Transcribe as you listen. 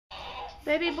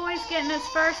Baby boy's getting his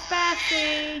first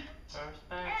bathie. First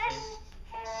bathie.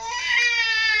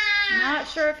 Not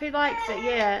sure if he likes it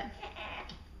yet.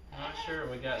 Not sure.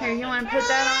 We got. Here, you want to put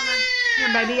that on?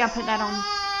 Here, baby, I'll put that on.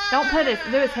 Don't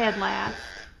do his head last.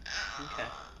 Okay.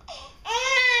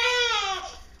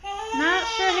 Not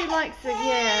sure he likes it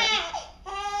yet.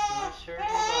 Not sure he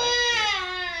likes it.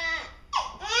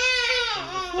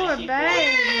 Poor baby.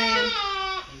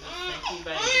 He's a stinky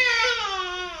baby.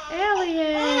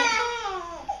 Elliott.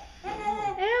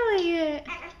 Elliott.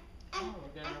 Oh,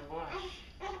 we're gonna wash.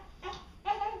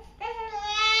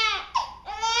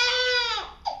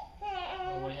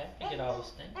 Well, we have to get all the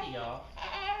stinky off.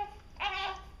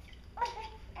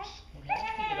 We have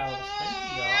to get all the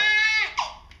stinky off.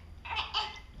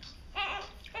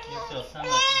 You feel so much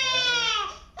better?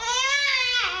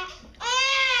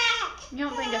 You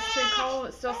don't think it's too cold?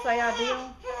 It still say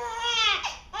ideal?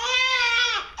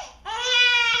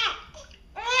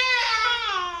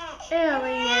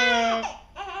 Elliott.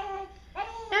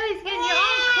 Daddy's getting you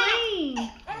all clean.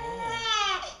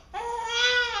 Yeah.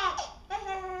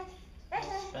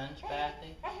 Sponge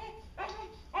bathing.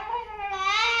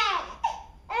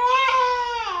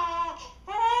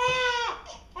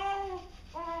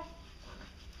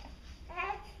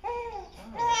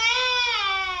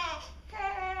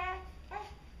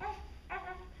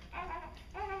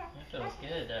 That feels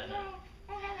good, doesn't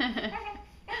it?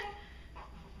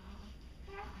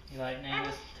 You like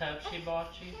Nana's tub she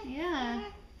bought you? Yeah.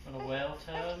 Little well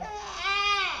tub?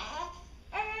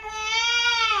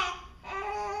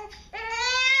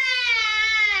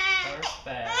 First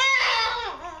bath.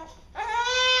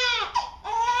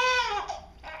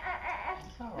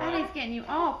 It's alright. Daddy's getting you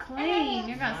all clean.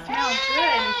 You're going to smell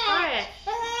good and fresh.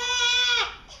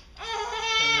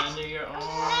 Clean under your arms.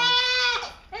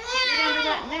 Get under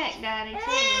that neck, Daddy, too.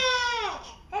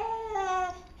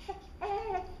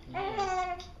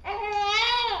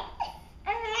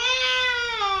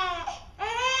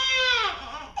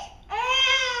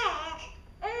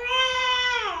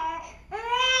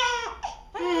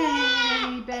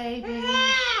 Baby.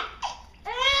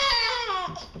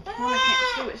 Mama can't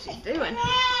see what she's doing.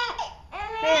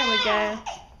 There we go.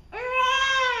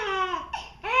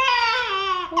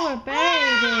 Poor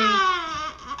baby.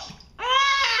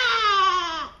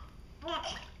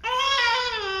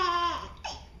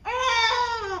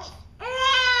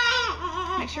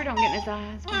 Make sure don't get in his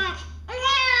eyes.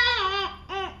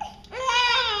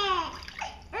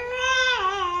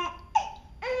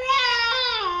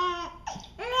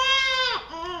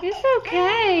 It's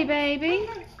okay, baby.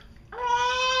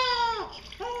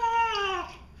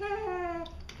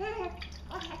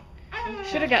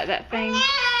 Should have got that thing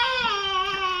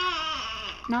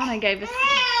Nana gave us.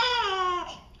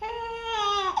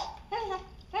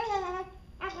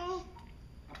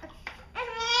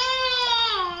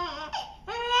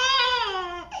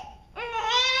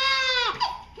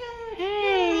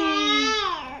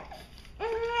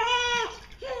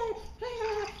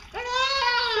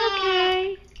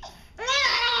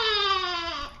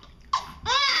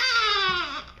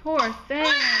 Poor thing.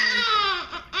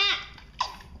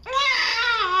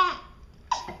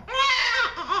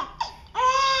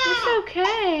 It's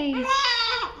okay. You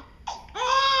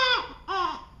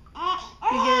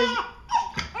good?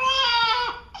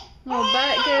 Little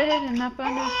butt good and up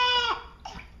under.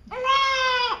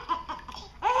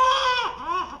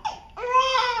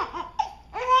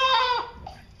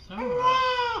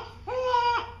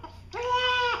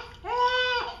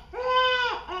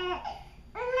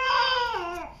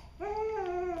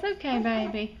 It's okay,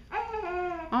 baby.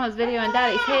 Mama's videoing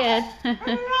Daddy's head.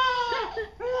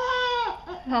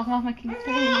 All Mama can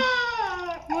see.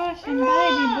 Washing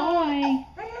baby boy.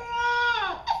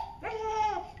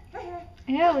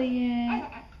 Elliott.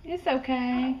 It's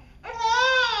okay. Alright,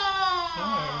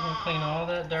 we're going to clean all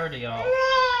that dirty off.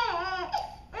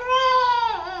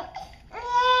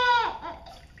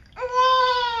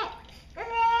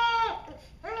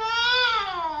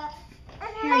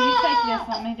 Here, you take this.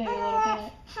 Let me do a little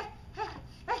bit.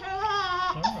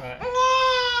 Alright.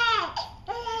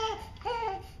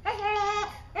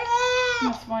 I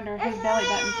just wonder if his belly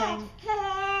button thing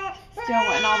still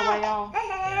wasn't all the way off.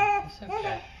 Yeah, it's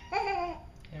okay.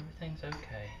 Everything's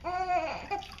okay.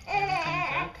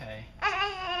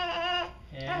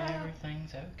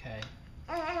 Everything's okay.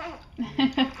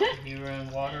 Everything's okay. You were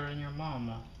in water in your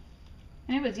mama.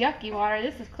 And it was yucky water.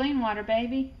 This is clean water,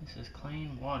 baby. This is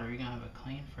clean water. You're going to have a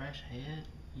clean, fresh head?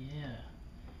 Yeah.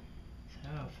 So,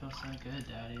 it feels so good,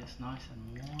 Daddy. It's nice and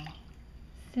warm.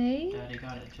 See? Daddy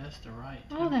got it just the right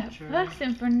All that temperature.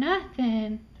 fussing for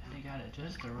nothing. Daddy got it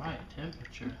just the right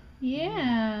temperature.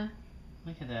 Yeah.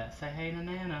 Look at that. Say hey to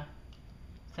Nana.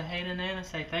 Say hey to Nana.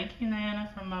 Say thank you, Nana,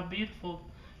 for my beautiful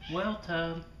well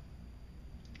tub.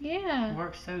 Yeah. It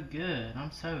works so good.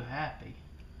 I'm so happy.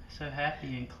 So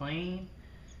happy and clean.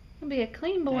 You'll be a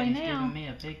clean boy Daddy's now. giving me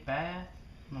a big bath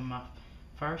on my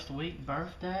first week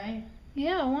birthday.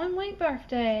 Yeah, 1 week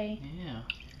birthday. Yeah.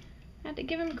 Had to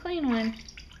give him a clean one.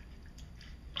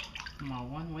 My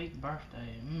 1 week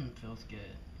birthday. Feels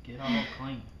good. Get all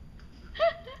clean.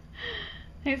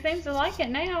 He seems to like it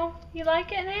now. You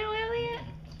like it now, Elliott?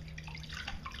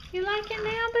 You like it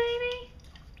now, baby?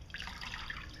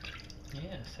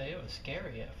 Yeah, see, it was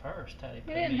scary at first. Daddy You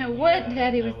put didn't me know in what here. I didn't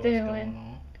Daddy know was what's going doing.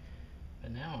 on.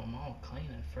 But now I'm all clean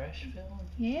and fresh feeling.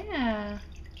 Yeah.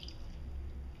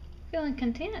 Feeling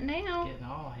content now. Getting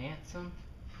all handsome.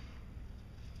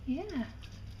 Yeah.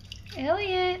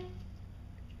 Elliott.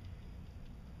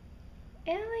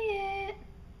 Elliott.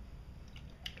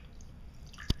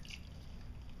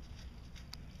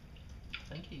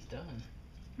 I think he's done.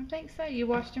 I think so. You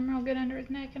washed him real good under his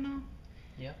neck and all?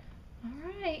 Yep.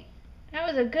 Alright. That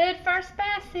was a good first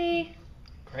bathie.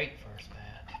 Great first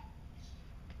bath.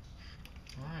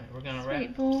 Alright, we're going to wrap.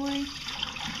 Sweet boy.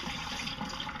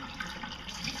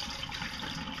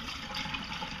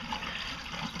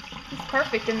 It's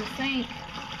perfect in the sink.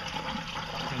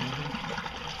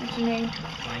 What you need?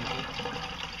 Blanket.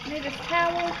 Need a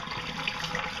towel?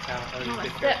 I'm gonna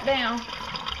step down.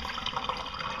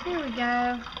 Here we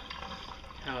go.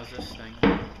 How is this thing?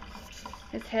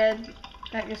 His head,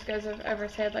 that just goes over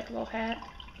his head like a little hat.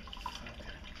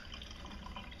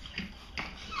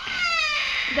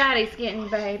 Daddy's getting you,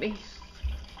 baby.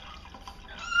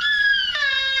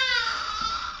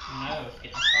 No, it's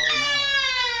getting cold now.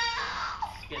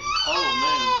 It's getting cold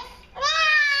now.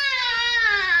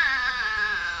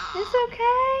 It's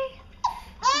okay.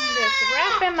 Just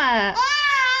wrap him up.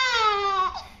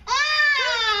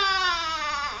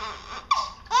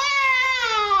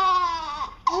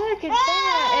 Look at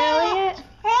that, Elliott.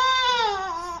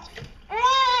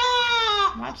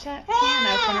 Watch that can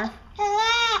opener.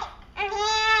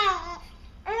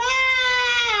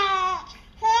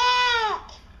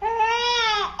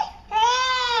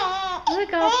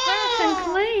 Look, all fresh and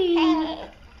clean.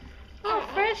 All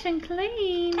fresh and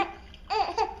clean.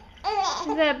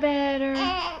 Is that better?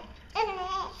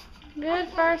 Good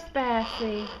first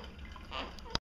bathie.